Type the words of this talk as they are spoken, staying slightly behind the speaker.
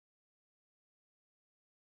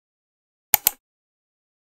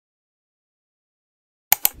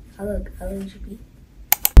Hello, GP.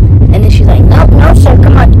 And then she's like, no, sir,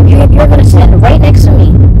 come on. You're gonna stand right next to me.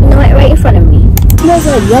 You know, right in front of me. It smells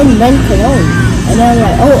like young men cologne. And then I'm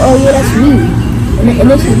like, oh yeah, that's me. And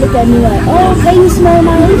then she looked at me like, oh, hey, you smell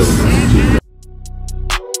nice.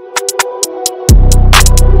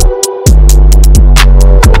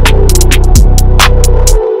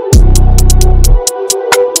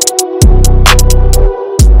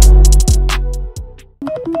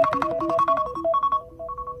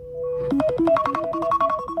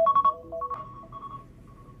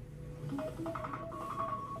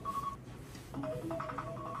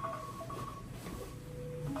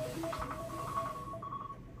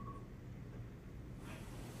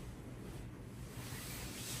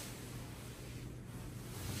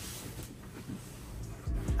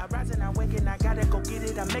 I rise and I wake and I gotta go get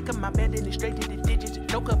it. I'm making my bed and it's straight to the digits.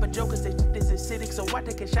 No cup of jokers, this is acidic. So I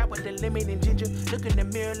take a shot with the lemon and ginger. Look in the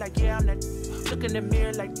mirror like, yeah, I'm that. Look in the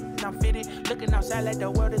mirror like, I'm fitted. Looking outside like the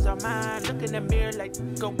world is all mine. Look in the mirror like,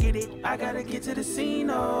 go get it. I gotta get to the scene,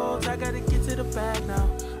 oh, I gotta get to the bag now.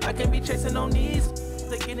 I can't be chasing on these.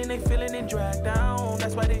 They getting, they feeling and dragged down.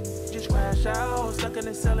 That's why they just crash out. Stuck in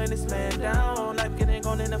the cell and it's man down. Life getting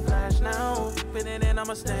gone in a flash now. Fitting in,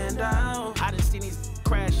 I'ma stand down. I done seen these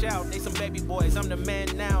crash out. They some baby boys, I'm the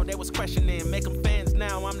man now. They was questioning, make them fans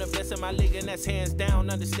now. I'm the best in my league and that's hands down.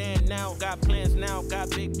 Understand now, got plans now, got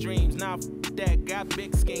big dreams. Now that, got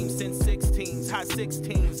big schemes since 16s, hot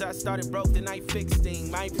 16s. I started broke, then I fixed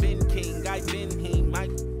things. I been king, I been him. My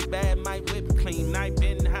bad, my whip clean. I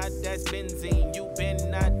been hot, that's benzene. You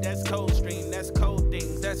been not, that's cold stream. That's cold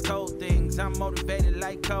things, that's cold things. I'm motivated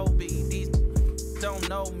like Kobe. These don't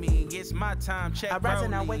know me, it's my time, check. I rise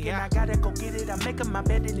and I wake and I gotta go get it. I'm making my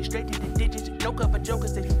bed and it's straight to the digits. No cover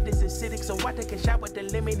jokers, this is acidic. So I take a shot with the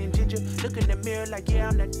lemon and ginger. Look in the mirror like, yeah,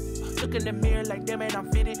 I'm that. Look in the mirror like, damn it,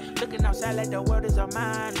 I'm fitted. Looking outside like the world is all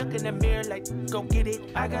mine. Look in the mirror like, go get it.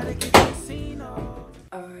 I gotta get to the scene, oh.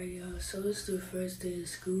 Alright, y'all, so it's the first day of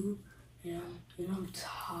school. And I'm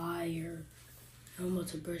tired. I'm about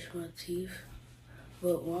to brush my teeth.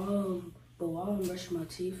 But while I'm brushing my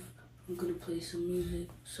teeth, I'm gonna play some music,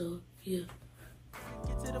 so yeah.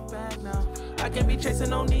 Get to the bag now. I can't be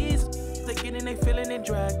chasing on these. They getting, they feeling and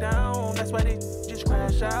dragged down. That's why they just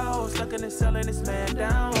crash out. Stuck in the cell and it's man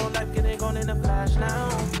down. Life getting gone in a flash now.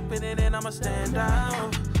 Fitting in, I'ma stand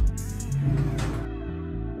down.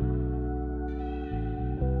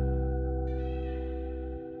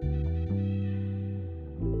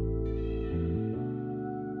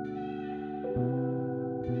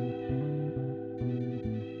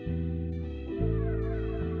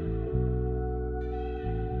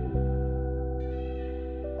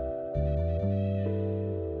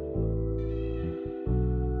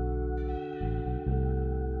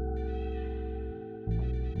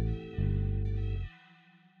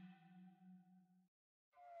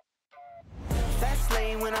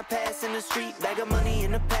 When I pass in the street, bag of money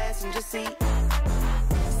in the passenger seat.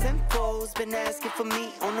 Simcoe's been asking for me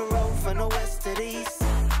on the road from the west to the east.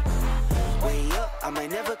 Way up, I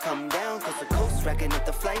might never come down, cause the coast racking up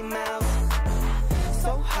the flight miles.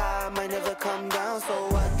 So high, I might never come down, so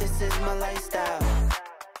what, this is my lifestyle.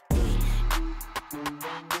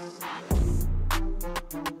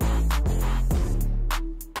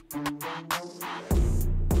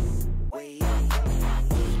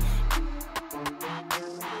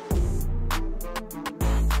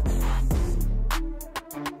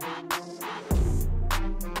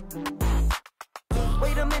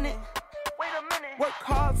 Work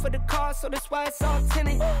hard for the car, so that's why it's all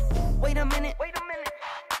tinted. Wait a minute.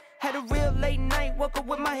 Had a real late night, woke up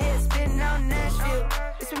with my head spinning out in Nashville.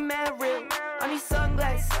 It's been mad real. I need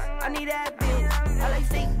sunglasses, I need Advil. I like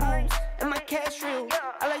fake boobs and my cash real.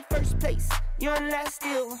 I like first place, you're in last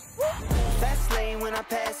still. Fast lane when I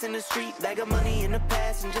pass in the street, bag of money in the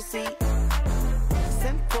passenger seat.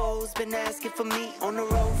 Simcoe's been asking for me on the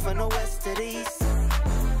road from the west to the east.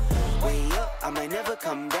 Way up, I might never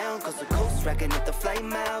come down, cause the coast racking up the flight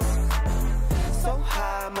miles. So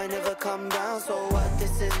high, I might never come down, so what,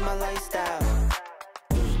 this is my lifestyle.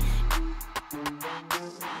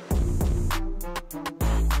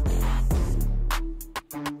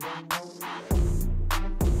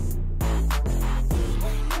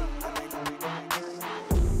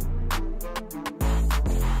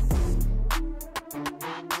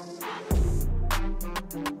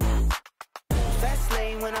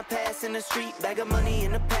 When I pass in the street, bag of money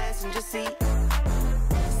in the passenger seat.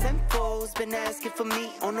 Simcoe's been asking for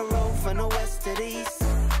me on the road from the west to the east.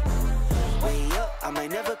 Way up, I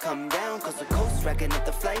might never come down, cause the coast racking up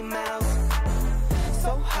the flight miles.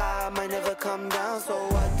 So high, I might never come down, so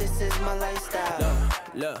what, this is my lifestyle.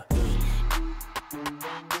 Look. Alright,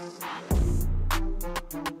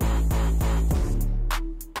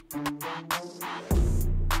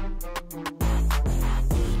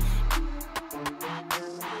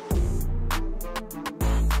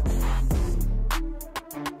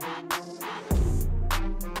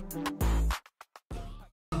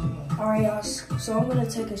 y'all, so I'm gonna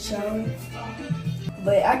take a shower,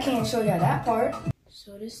 but I can't show y'all that part.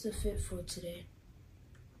 So this is the fit for today.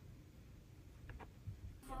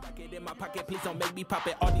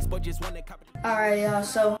 Alright, y'all,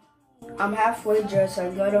 so I'm halfway dressed. I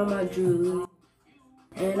got on my jewelry,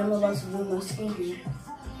 and I'm about to do my skincare,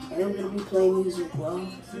 and I'm gonna be playing music while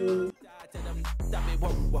doing.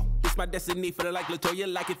 It's my destiny, feeling like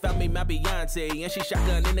Latoya, like it found me my Beyonce, and she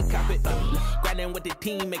shotgun in the cockpit. Grinding with the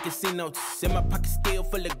team, making C notes. In my pocket still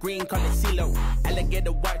full of green, call it CeeLo.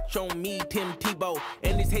 Alligator watch on me, Tim Tebow.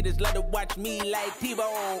 And these haters love to watch me like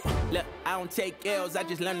Tebow. Look, I don't take L's, I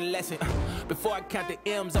just learn a lesson. Before I count the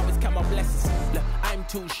M's, always count my blessings. Look, I'm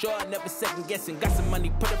too short, never second guessing. Got some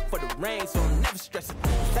money, put up for the rain, so I'm never stressing.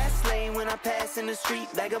 Fast lane when I pass in the street,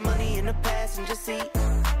 bag of money in the passenger seat.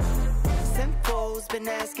 Simcoe's been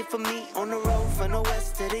asking for me on the road from the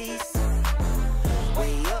west to the east.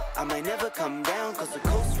 Way up, I might never come down, cause the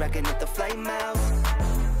coast racking up the flight miles.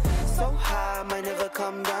 So high, I might never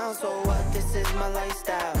come down, so what, this is my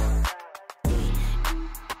lifestyle.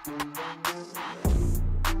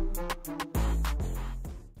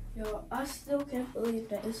 Yo, I still can't believe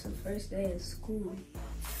that it's the first day of school.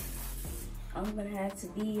 I'm gonna have to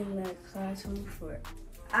be in that classroom for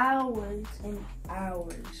hours and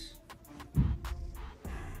hours.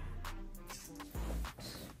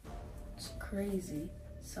 It's crazy.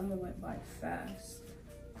 Summer went by fast.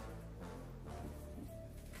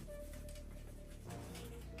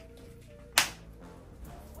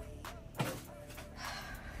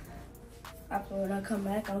 After when I come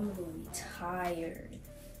back, I'm gonna be tired.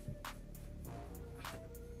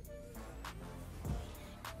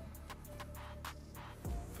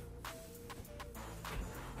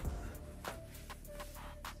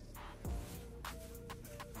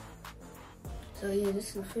 So yeah, this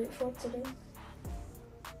is the fit for today.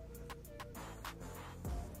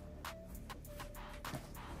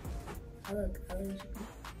 I look eligible.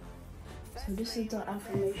 So this is the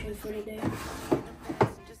affirmation for today.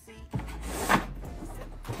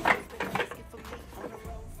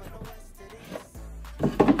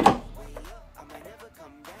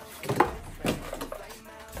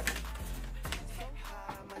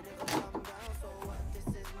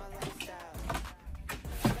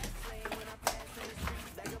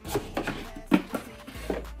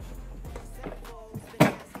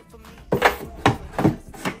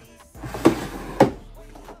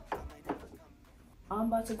 I'm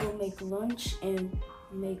about to go make lunch and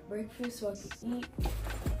make breakfast so I can eat.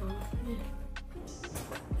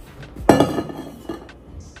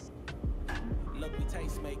 Look, we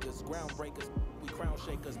tastemakers, groundbreakers, we crown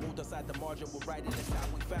shakers, moved outside the margin, we're right in the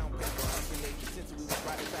south, we found paper, oscillating since we was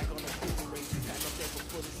riding back on the cruising races, had no day for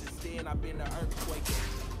fully since then, I've been an earthquake.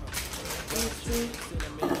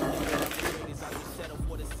 I just settle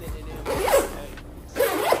for the synonym. Hey, I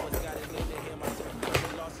always got it into him, I took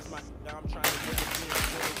the losses, I'm trying to win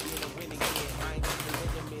again, win again. I ain't just the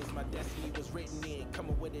enemies, my destiny was written in,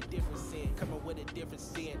 coming with a different sin, coming with a different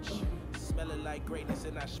stench. Smelling like greatness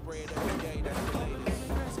and I spray it every day, that's the latest.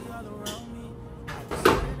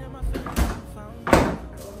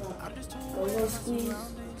 Go squeeze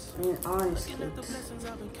and orange sticks.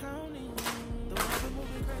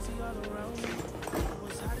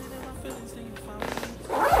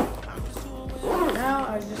 Now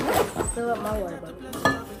I just fill up my water bottle.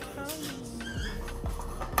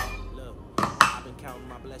 Counting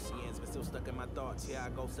my blessings, but still stuck in my thoughts. Here I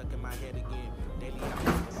go, stuck in my head again. Daily I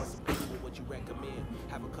want some people, what you recommend?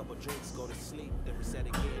 Have a couple drinks, go to sleep, then reset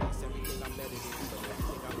again. It's everything I'm better than, but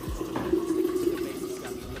everything I'm used to. Sticking to the basics,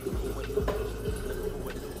 got me looking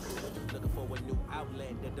for a new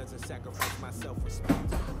outlet that doesn't sacrifice my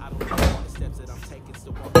self-respect. I don't know all the steps that I'm taking,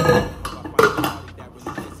 still walking. I find somebody that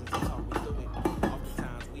really listens and talk me through it.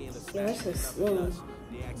 Oftentimes we in the space of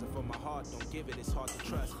they asking for my heart, don't give it, it's hard to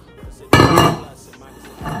trust. Plus and minus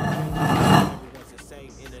everyone's the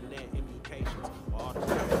same, internet implications. All the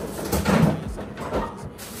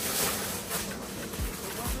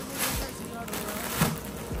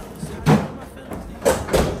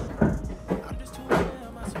I'm just too aware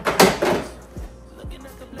of my surroundings. Looking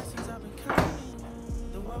at the blessings I've been counting.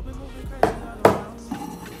 The world been moving crazy all around me.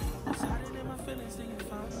 What's hiding in my feelings that you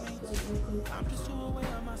found me? I'm just too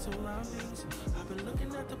aware of my surroundings. I've been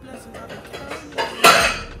looking at the blessings I've been counting.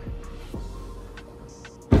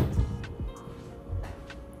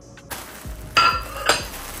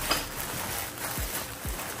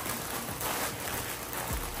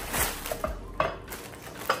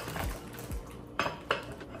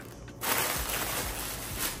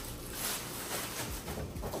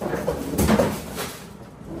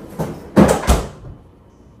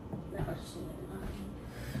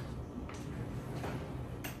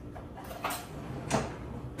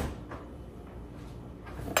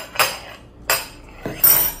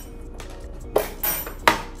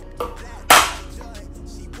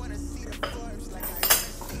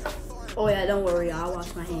 Oh yeah, don't worry, I'll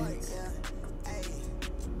wash my hands.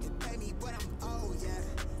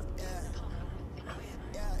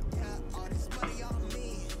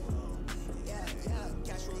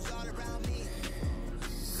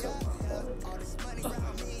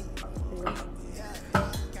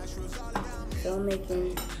 Still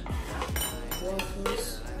making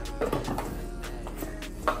waffles.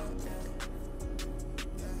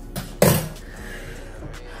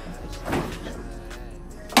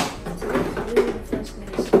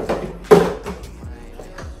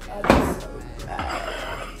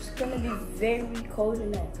 It's gonna be very cold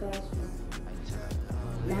in that classroom.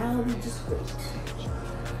 Now we just wait.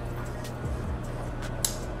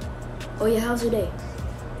 Oh yeah, how's your day?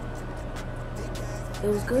 It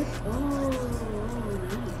was good? Oh,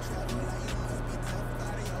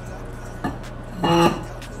 nice.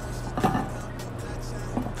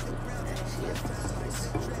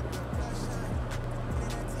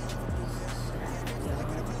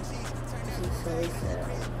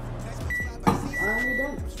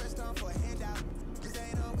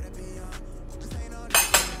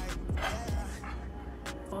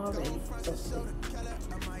 Already.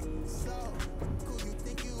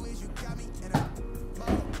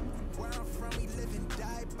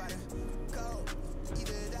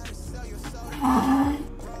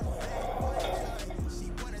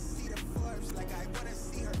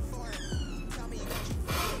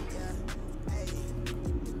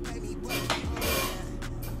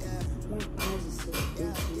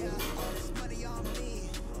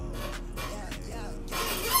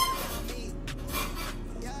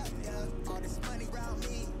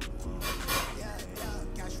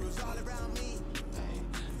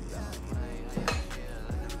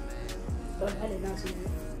 I did not see that.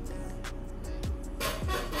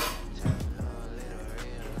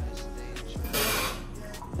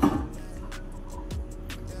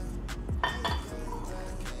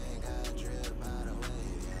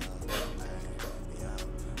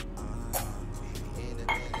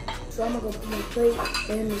 So I'm gonna go put my plate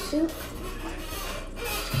in the soup.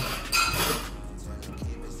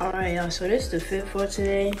 Alright y'all, so this is the fit for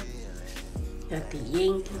today. Got the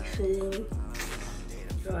Yankee fit.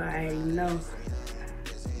 I already know.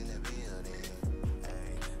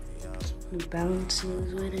 New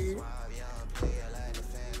balances with it.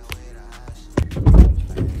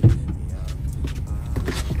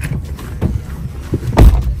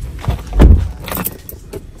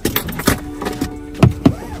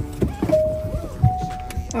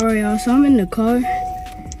 Alright y'all, so I'm in the car and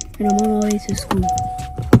I'm on my way to school.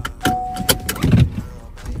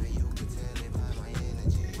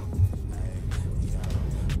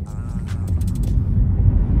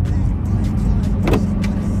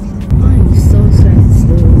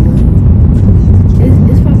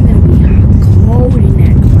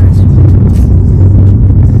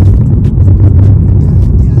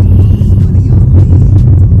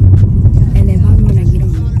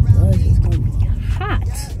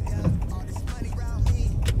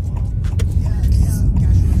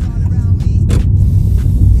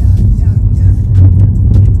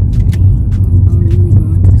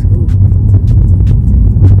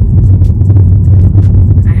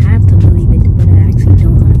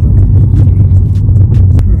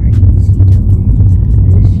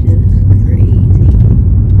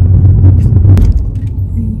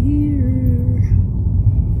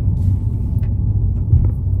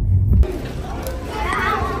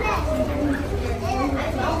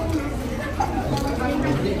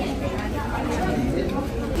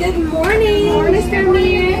 Good morning, Mr.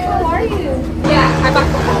 Amir. How are you? Yeah, I'm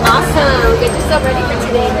awesome. Get yourself ready for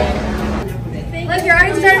today then. Look, you're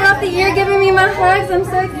already starting off the year giving me my hugs. I'm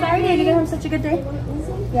so excited. You're gonna have such a good day.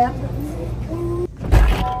 Yeah.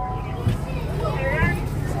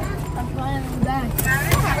 I'm finally back.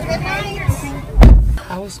 Have a good night.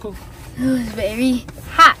 How was school? It was very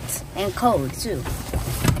hot and cold too.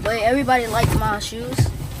 But everybody liked my shoes.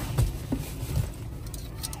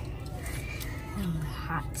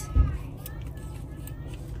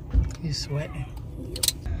 You sweating?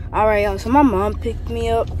 Alright y'all, so my mom picked me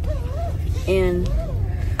up and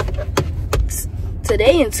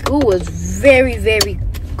today in school was very, very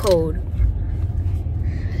cold.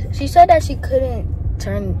 She said that she couldn't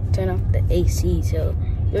turn off the AC, so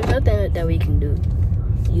there's nothing that we can do.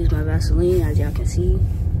 Use my Vaseline, as y'all can see.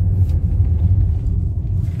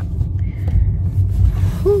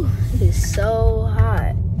 Whew, it is so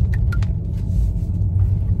hot.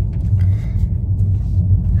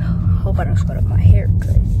 Hope I don't sweat up my hair,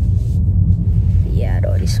 cause yeah, I'd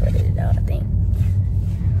already sweated it out, I think.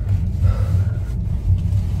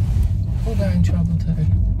 Who got in trouble today?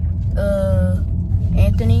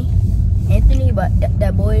 Anthony.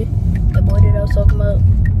 was talking about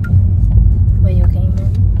when you came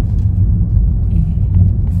in.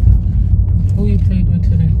 Who you played with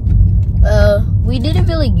today? We didn't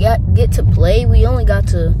really get to play. We only got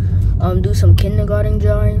to do some kindergarten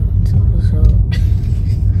drawing. So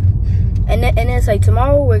and then it's like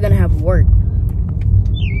tomorrow we're gonna have work.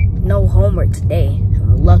 No homework today.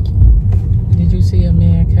 I'm lucky. Did you see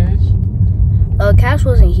Amir Cash? Cash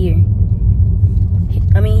wasn't here.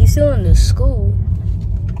 I mean, he's still in the school,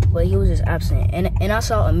 but he was just absent. And I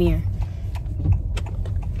saw Amir.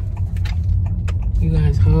 You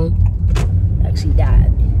guys hugged? Actually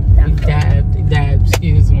dabbed. You dabbed,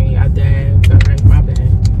 excuse me. I dabbed. Alright, my bad.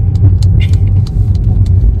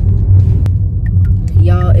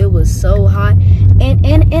 Y'all, it was so hot.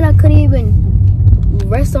 And I couldn't even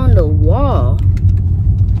rest on the wall.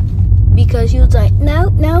 Because she was like,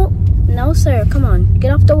 no, sir. Come on,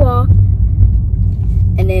 get off the wall.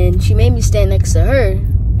 And then she made me stand next to her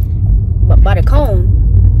by the cone.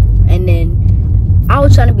 And then I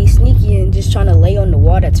was trying to be sneaky and just trying to lay on the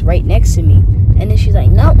wall that's right next to me. And then she's like,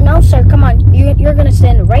 no, sir, come on. You're going to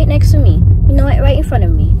stand right next to me. You know what? Right in front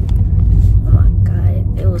of me. Oh, my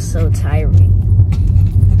God. It was so tiring.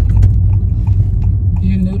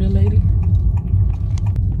 You knew the lady?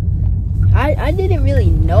 I didn't really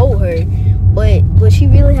know her. But she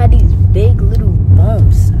really had these big little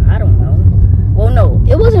bumps. I don't know. Well, no.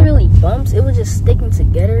 It wasn't really bumps. It was just sticking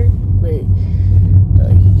together. But,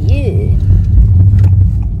 yeah.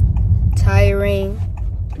 Tiring.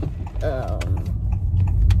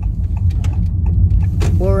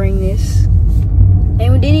 Boringness.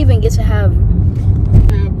 And we didn't even get to have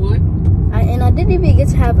What? I didn't even get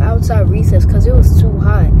to have outside recess because it was too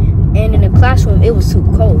hot, and in the classroom it was too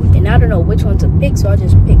cold, and I don't know which one to pick, so I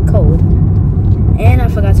just picked cold. And I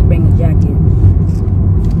forgot to bring a jacket.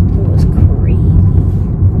 It was crazy.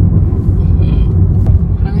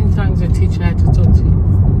 How many times the teacher had to talk to you?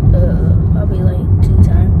 Probably like 2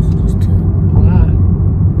 times, just 2.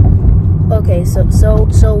 Why? Okay, so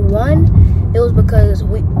one, it was because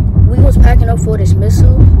we was packing up for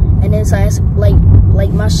dismissal, and then so like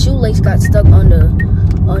my shoelace got stuck on the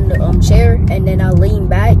chair, and then I leaned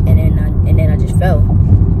back, and then I just fell.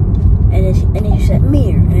 And then she said,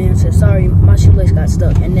 Mir, and I said, sorry, my shoelace got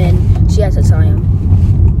stuck, and then she had to tie him.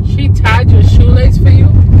 She tied your shoelace for you?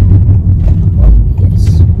 Well,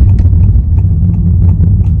 yes.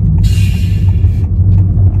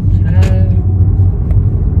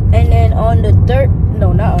 And then on the third,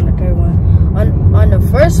 no, not on the third one. On the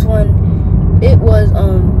first one, it was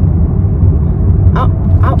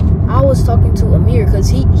I was talking to Amir because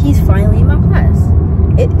he's finally in my class.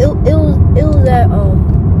 It was at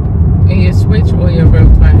In your switch or your real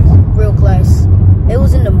class? real class. It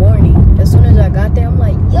was in the morning. As soon as I got there, I'm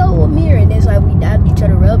like, yo, Amir, and it's like we dabbed each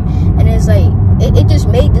other up, and it's like it just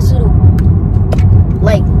made this little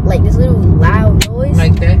like this little loud noise.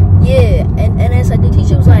 Like that? Yeah, and it's like the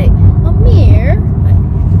teacher was like, Amir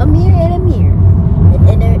and Amir,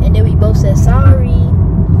 and then we both said sorry.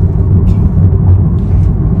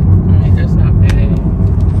 Alright, that's not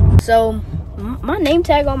bad. So my name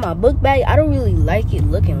tag on my book bag, I don't really like it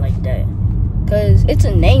looking like that, cause it's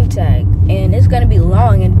a name tag and it's gonna be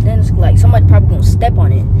long, and then it's like somebody probably gonna step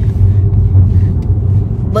on it.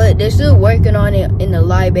 But they're still working on it in the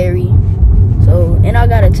library. So, and I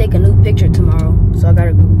gotta take a new picture tomorrow, so I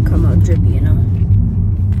gotta come out trippy, you know.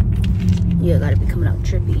 Yeah, I gotta be coming out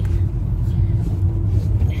trippy.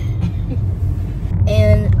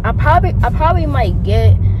 And I probably might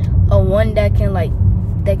get a one that can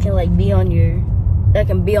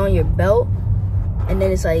be on your belt, and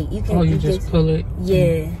then it's like you can. Oh, you just pull it.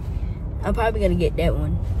 Yeah, I'm probably gonna get that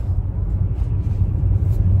one.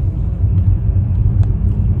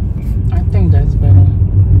 I think that's better.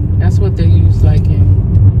 That's what they use like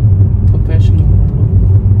in professional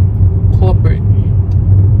world. Corporate.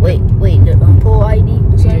 Wait, the pull ID?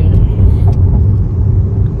 Sorry. Yeah.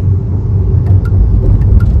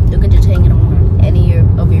 You can just hang it on any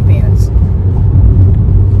of your pants.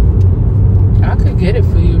 I could get it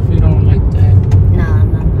for you if you don't like that. Nah.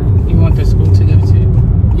 You want the school to give it to you?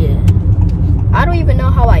 Yeah. I don't even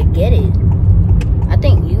know how I get it. I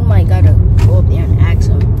think you might gotta go up there and ask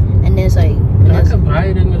them. And then it's like... I could buy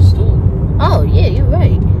it in the store. Oh, yeah, you're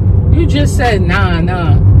right. You just said nah.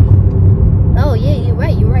 Oh, yeah, you're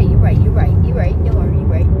right. Don't worry, you're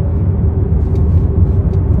right.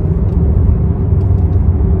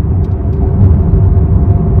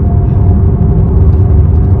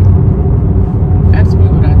 Ask me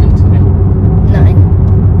what I did today. Nothing.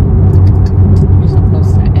 You're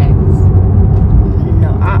supposed to ask. No,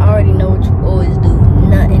 I already know what you always do.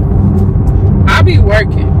 Nothing. I be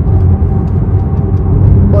working.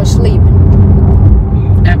 Or sleeping.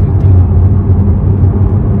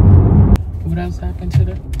 else happened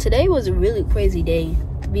today? Today was a really crazy day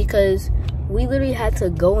because we literally had to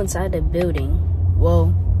go inside the building.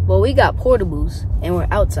 Well, we got portables and we're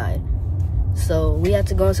outside. So we had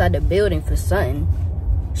to go inside the building for something.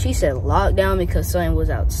 She said lockdown because something was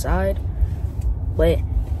outside. But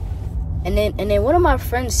and then one of my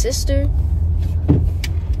friend's sister,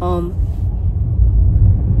 dang,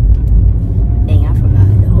 I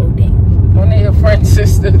forgot the whole thing. One of your friend's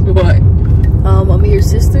sisters, what?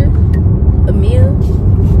 Amir's sister, Amir,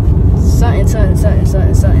 something,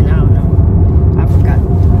 I don't know. I forgot.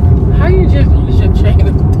 How you just lose your train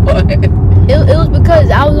of thought? It was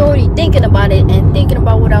because I was already thinking about it and thinking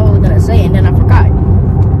about what I was gonna say, and then I forgot.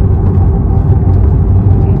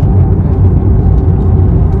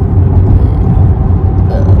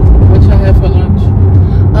 What y'all had for lunch?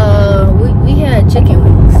 We had chicken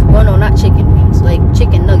wings. Well, no, not chicken wings, like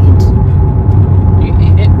chicken nuggets. You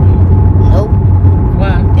eat it? Nope.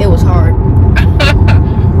 Why? It was hard.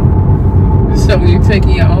 So you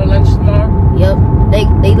taking your own lunch tomorrow? Yep.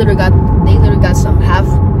 They literally got some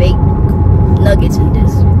half-baked nuggets in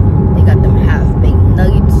this. They got them half-baked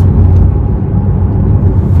nuggets.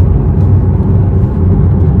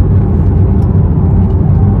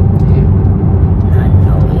 I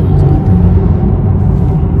know it was good.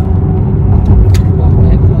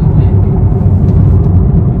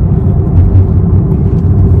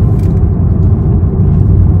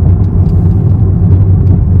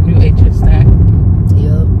 You ate your snack?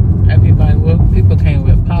 Yep. Everybody, well, people came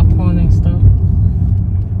with popcorn and stuff.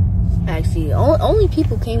 Actually, only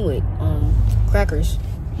people came with crackers.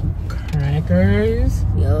 Crackers?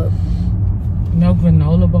 Yup. No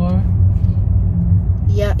granola bar?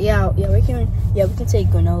 Yeah, we can take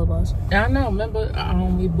granola bars. Yeah, I know. Remember,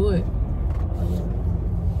 we bought.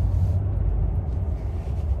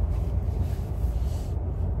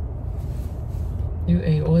 You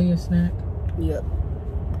ate all your snack? Yep.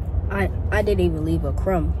 I didn't even leave a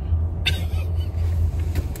crumb.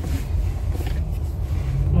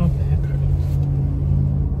 My back hurts.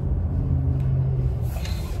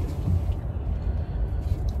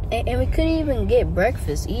 And we couldn't even get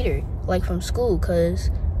breakfast either, like from school, cause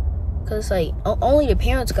like only the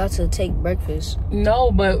parents got to take breakfast.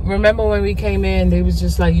 No, but remember when we came in, they was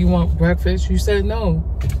just like, "You want breakfast?" You said no.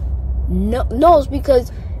 No, it's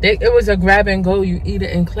because It was a grab and go. You eat it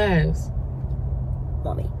in class.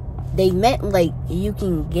 Mommy, they meant like you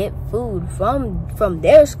can get food from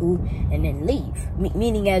their school and then leave.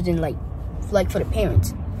 Meaning as in like for the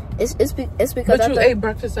parents. It's because But you ate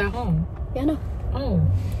breakfast at home. Yeah, I know. Oh.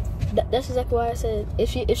 That's exactly why I said if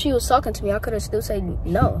she was talking to me, I could have still said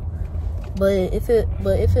no. But if it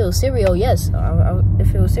was cereal, yes.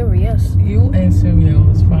 If it was cereal, yes. You and cereal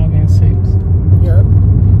was 5 and 6. Yup.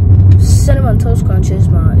 Cinnamon Toast Crunch is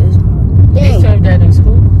my They dang. served that in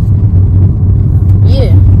school?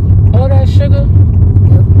 Yeah. All that sugar?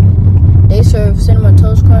 Yep. They serve Cinnamon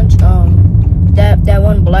Toast Crunch. That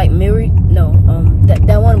one black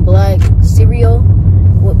that one black cereal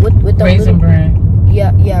with the Raisin Bran.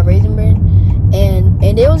 Yeah, Raisin Bran.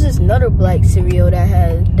 And there was this another black cereal that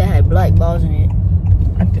had black balls in it.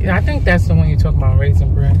 I think that's the one you're talking about,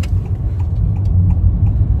 Raisin Bran.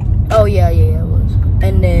 Oh yeah, it was.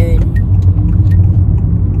 And then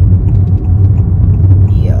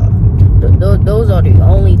yeah, those are the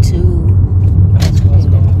only two. That's what's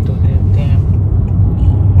going through there. Damn.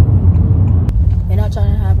 We're not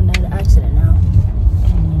trying to have another accident now.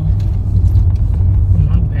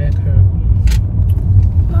 My back hurt.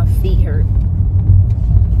 My feet hurt.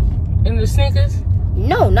 In the sneakers?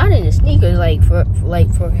 No, not in the sneakers. Like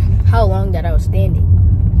for how long that I was standing.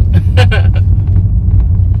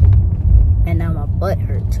 And now my butt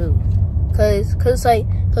hurt too, cause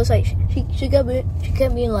she kept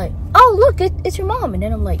being like, oh look, it's your mom, and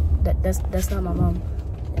then I'm like, that's not my mom.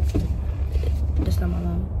 That's not my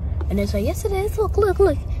mom. And it's like, yes it is. Look.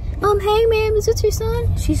 Hey ma'am, is this your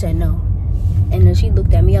son? She said no, and then she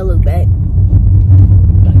looked at me. I looked back.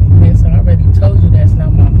 Like, miss, I already told you that's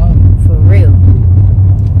not my mom. For real.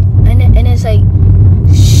 And it's like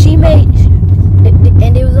she made,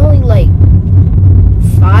 and there was only like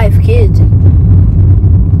 5 kids.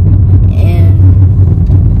 And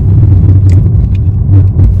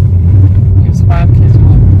There's 5 kids.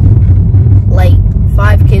 like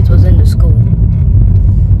 5 kids was in the school.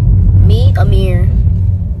 Me, Amir.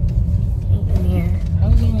 How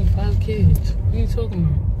was only 5 kids? What are you talking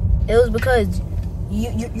about? It was because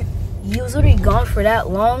you was literally gone for that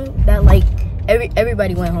long that like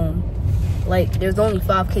everybody went home. Like there's only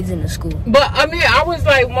 5 kids in the school. But I mean, I was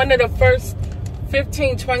like one of the first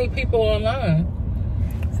 15-20 people online.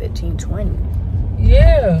 15, 20.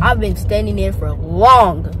 Yeah. I've been standing there for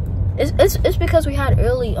long. It's because we had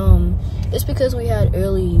early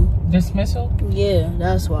dismissal. Yeah,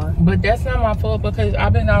 that's why. But that's not my fault because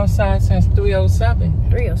I've been outside since 3:07.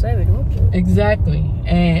 3:07. Exactly,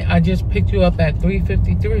 and I just picked you up at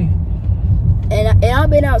 3:53. And I've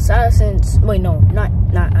been outside since. Wait, no, not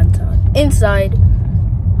outside. Inside.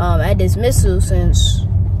 At dismissal since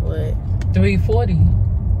what? 3:40.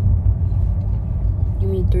 You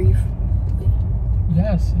mean 3?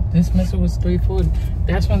 Yes, dismissal was 3:40.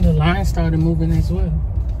 That's when the line started moving as well.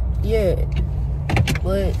 Yeah,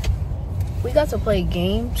 but we got to play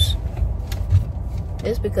games.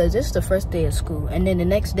 It's because it's the first day of school, and then the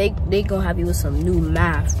next day they gonna have you with some new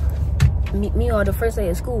math. Me on the first day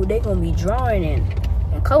of school, they gonna be drawing and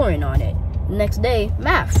coloring on it. The next day,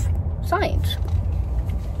 math, science,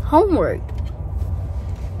 homework.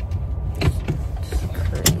 It's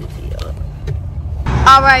crazy, yo.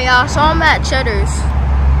 All right, y'all. So I'm at Cheddar's.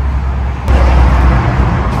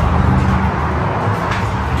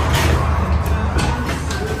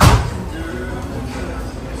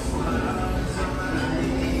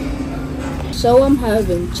 So I'm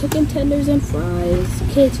having chicken tenders and fries,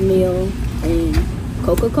 kids meal, and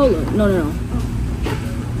Coca-Cola. No.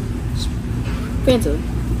 Fanta.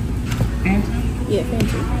 Fanta? Yeah,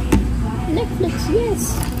 Fanta. Netflix, yes.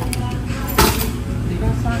 You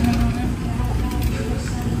got something on there?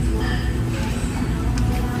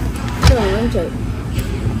 Hold on, let me check.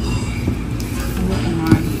 What am I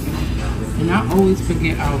eating? And I always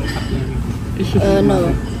forget our cutlery. It should be No.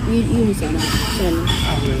 You need some. I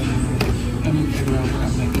really. Let me figure out what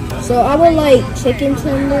I'm making. So I would like chicken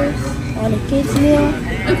tenders on a kids meal.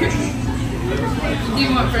 Okay. Do you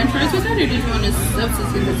want French fries with that, or did you want to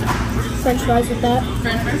substitute with that? French fries with that.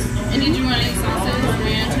 French fries. And did you want any sauces,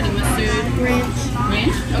 ranch, any mustard? Ranch.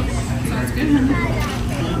 Ranch. Okay. Sounds good, honey.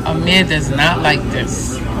 Amir does not like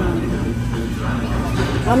this.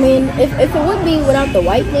 I mean, if it would be without the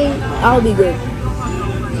white thing, I'll be good.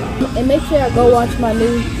 And make sure I go watch my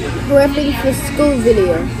new prepping for school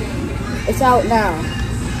video. It's out now.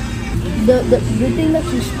 The thing that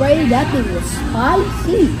you sprayed, that thing was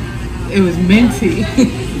spicy. It was minty.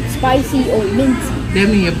 Spicy or minty. That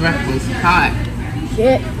means your breath was hot.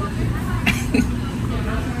 Shit.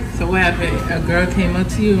 So what happened? A girl came up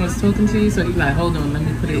to you and was talking to you, so you like, hold on, let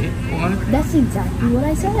me put it on. That's exactly what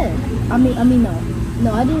I said. I mean, no.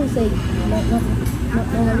 No, I didn't say, no, let me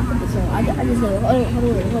put this on. I just said,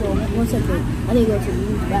 hold on, 1 second. I need to go to the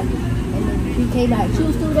bathroom. And then she came back. She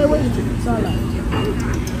was still there waiting for me. So I'm like,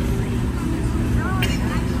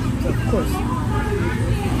 of course.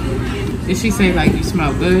 Did she say like you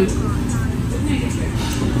smell good?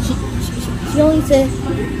 She only said,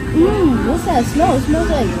 what's that smell?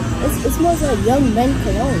 It smells like young men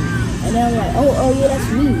cologne. And then I'm like, oh yeah, that's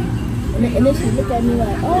me. And then she looked at me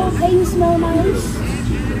like, oh, hey, you smell nice.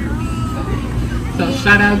 So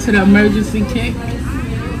shout out to the emergency kit.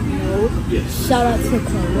 No. Shout out to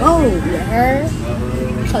cologne, you heard?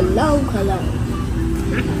 Cologne.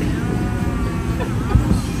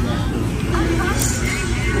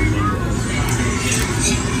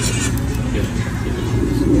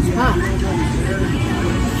 It's hot.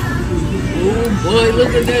 Oh boy,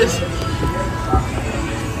 look at this.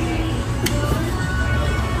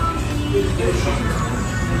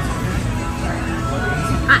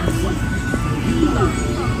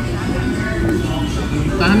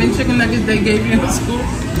 So how many chicken nuggets they gave you in school?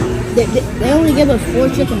 They only give us 4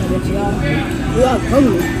 chicken nuggets, y'all. We are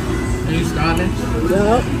hungry. Are you starving?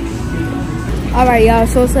 Yup. Alright, y'all.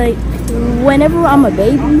 So it's like, whenever I'm a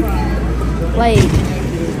baby, like,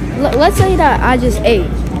 let's say that I just ate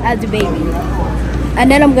as a baby. And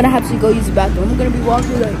then I'm going to have to go use the bathroom. I'm going to be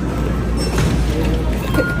walking like,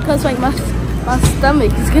 because like my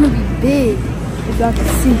stomach is going to be big, if y'all can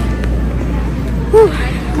see. Whew,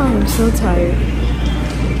 I'm so tired.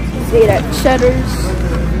 See that Cheddar's.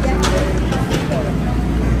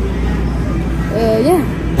 Yeah.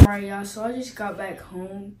 Alright, y'all, so I just got back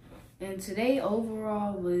home, and today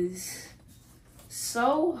overall was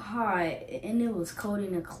so hot, and it was cold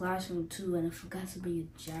in the classroom too, and I forgot to bring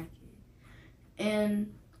a jacket.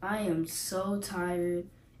 And I am so tired,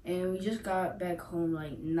 and we just got back home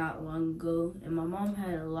like not long ago, and my mom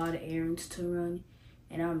had a lot of errands to run,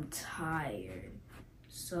 and I'm tired.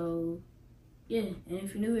 So yeah, and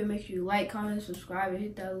if you're new here, make sure you like, comment, subscribe, and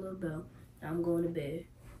hit that little bell. And I'm going to bed.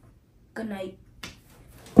 Good night.